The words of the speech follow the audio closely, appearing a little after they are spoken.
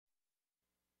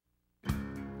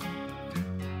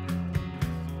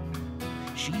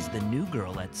She's the new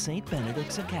girl at St.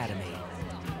 Benedict's Academy.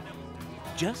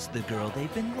 Just the girl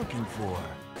they've been looking for.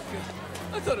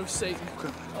 I thought it was Satan.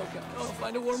 Okay, I'll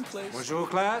find a warm place. Bonjour,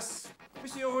 classe.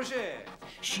 Monsieur Roger.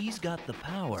 She's got the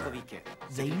power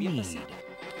they need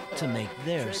to make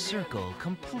their circle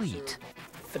complete.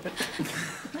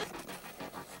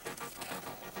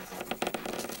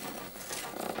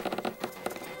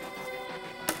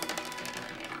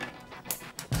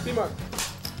 B-Mark.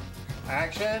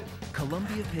 Action.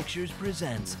 Columbia Pictures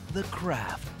presents The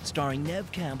Craft, starring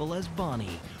Neve Campbell as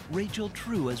Bonnie, Rachel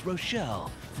True as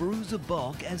Rochelle, Fairuza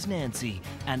Balk as Nancy,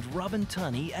 and Robin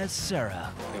Tunney as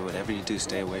Sarah. Hey, whatever you do,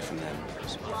 stay away from them.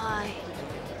 Why?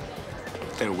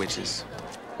 They're witches.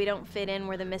 We don't fit in,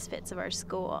 we're the misfits of our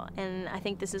school, and I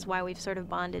think this is why we've sort of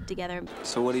bonded together.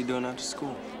 So what are you doing after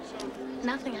school?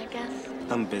 Nothing, I guess.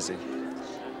 I'm busy.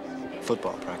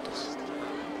 Football practice.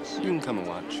 You can come and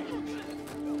watch.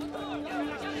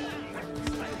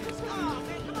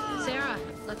 Sarah,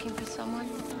 looking for someone?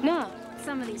 No.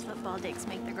 Some of these football dicks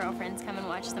make their girlfriends come and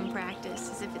watch them practice,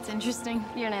 as if it's interesting.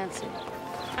 You're Nancy.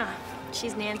 Ah,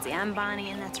 she's Nancy, I'm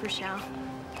Bonnie, and that's Rochelle.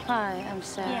 Hi, I'm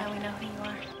Sarah. Yeah, we know who you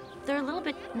are. They're a little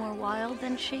bit more wild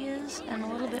than she is, and a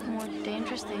little bit more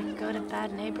dangerous. They go to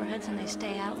bad neighborhoods and they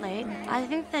stay out late. I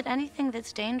think that anything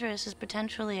that's dangerous is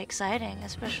potentially exciting,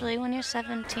 especially when you're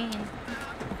 17.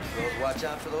 Girls, watch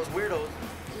out for those weirdos.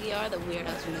 We are the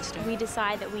weirdos, mister. We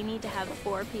decide that we need to have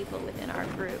 4 people within our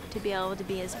group to be able to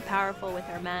be as powerful with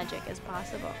our magic as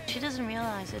possible. She doesn't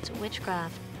realize it's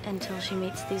witchcraft until she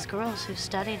meets these girls who've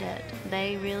studied it.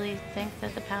 They really think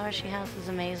that the power she has is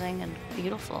amazing and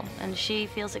beautiful, and she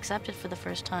feels accepted for the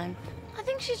first time. I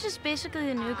think she's just basically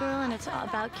the new girl, and it's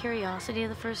about curiosity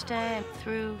the first day, and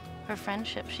through her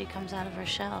friendship, she comes out of her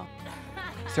shell.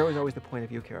 Sarah was always the point of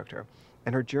view character,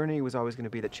 and her journey was always going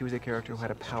to be that she was a character who had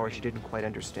a power she didn't quite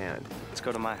understand. Let's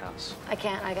go to my house. I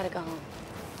can't, I gotta go home.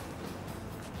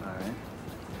 All right.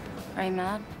 Are you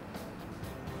mad?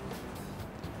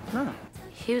 No.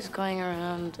 He was going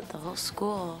around the whole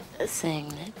school saying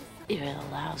that you're the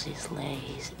lousiest lay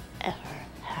he's ever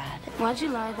had. Why'd you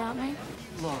lie about me?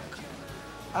 Look,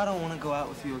 I don't want to go out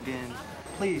with you again.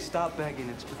 Please, stop begging.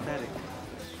 It's pathetic.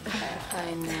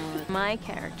 I know. My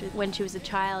character, when she was a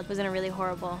child, was in a really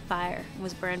horrible fire,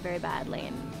 was burned very badly,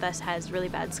 and thus has really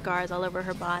bad scars all over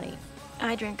her body.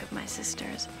 I drink of my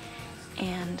sisters,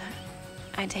 and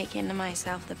I take into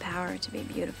myself the power to be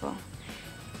beautiful,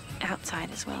 outside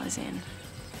as well as in.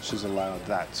 She's allowed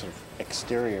that sort of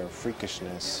exterior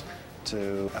freakishness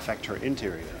to affect her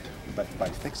interior, but by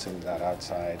fixing that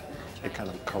outside, it kind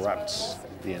of corrupts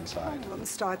the inside.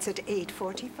 Starts at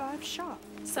 8:45 sharp.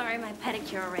 Sorry, my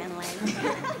pedicure ran late.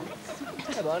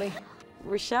 Hi, Bonnie.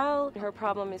 Rochelle, her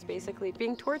problem is basically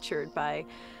being tortured by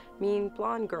mean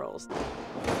blonde girls.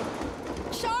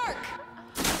 Shark!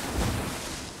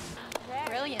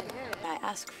 Brilliant. I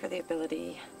ask for the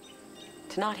ability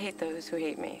to not hate those who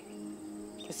hate me,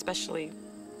 especially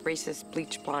racist,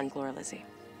 bleach blonde Laura Lizzie.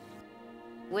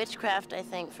 Witchcraft, I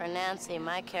think, for Nancy,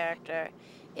 my character,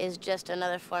 is just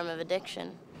another form of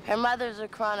addiction. Her mother's a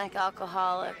chronic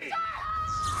alcoholic.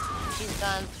 She's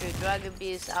gone through drug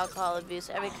abuse, alcohol abuse,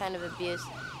 every kind of abuse.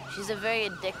 She's a very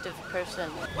addictive person.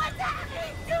 What's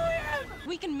happening to him?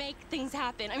 We can make things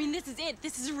happen. I mean, this is it.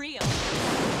 This is real.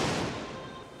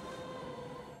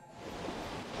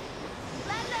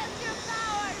 Lend us your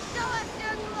power. Show us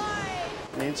your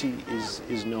glory. Nancy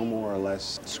is no more or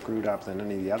less screwed up than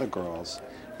any of the other girls.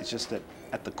 It's just that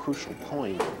at the crucial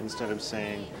point, instead of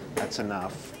saying, that's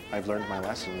enough, I've learned my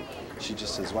lesson, she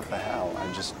just says, what the hell,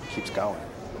 and just keeps going.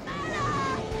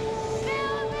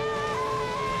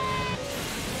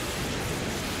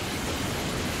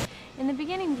 In the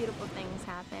beginning, beautiful things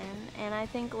happen, and I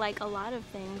think like a lot of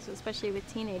things, especially with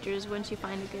teenagers, once you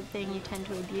find a good thing, you tend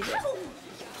to abuse it. Ow!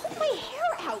 You pulled my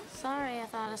hair out! Sorry, I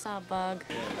thought I saw a bug.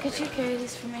 Could you carry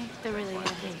these for me? They're really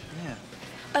heavy. Yeah.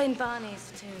 Oh, and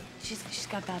Bonnie's, too. She's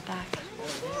got bad back.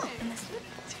 And this.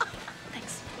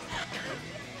 Thanks.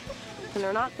 And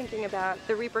they're not thinking about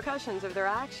the repercussions of their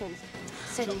actions.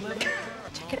 Sadie,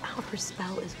 check it out. Her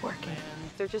spell is working.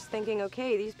 They're just thinking,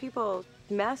 okay, these people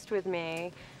messed with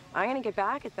me. I'm gonna get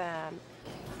back at them.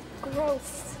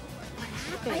 Gross. What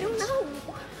happened? I don't know.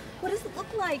 What does it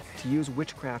look like? To use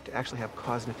witchcraft to actually have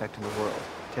cause and effect in the world,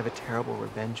 to have a terrible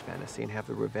revenge fantasy and have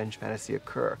the revenge fantasy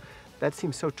occur, that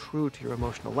seems so true to your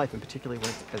emotional life, and particularly when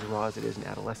it's as raw as it is in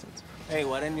adolescence. Hey,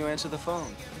 why didn't you answer the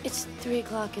phone? It's 3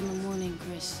 o'clock in the morning,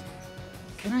 Chris.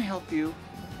 Can I help you?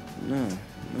 No,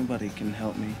 nobody can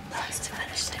help me. Let's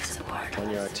finish this apart. When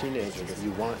you're a teenager,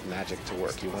 you want magic to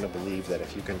work. You want to believe that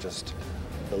if you can just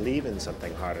believe in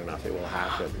something hard enough, it will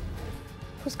happen.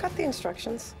 Who's got the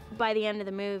instructions? By the end of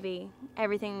the movie,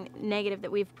 everything negative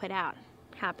that we've put out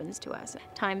happens to us,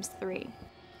 ×3.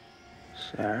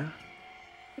 Sarah?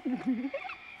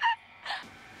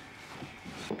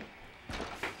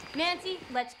 Nancy,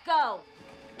 let's go.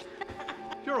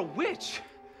 You're a witch.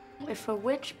 If a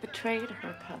witch betrayed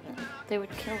her coven, they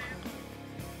would kill her.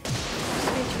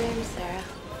 Sweet dreams, Sarah.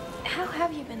 How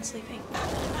have you been sleeping?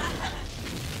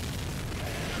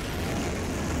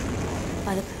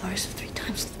 By the powers of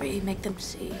 3×3, make them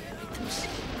see. Make them see.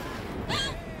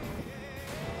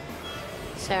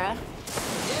 Sarah?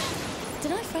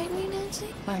 Did I frighten you, Nancy?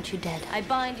 Why aren't you dead? I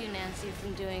bind you, Nancy,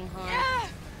 from doing harm.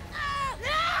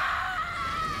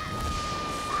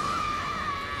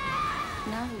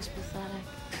 Now who's pathetic?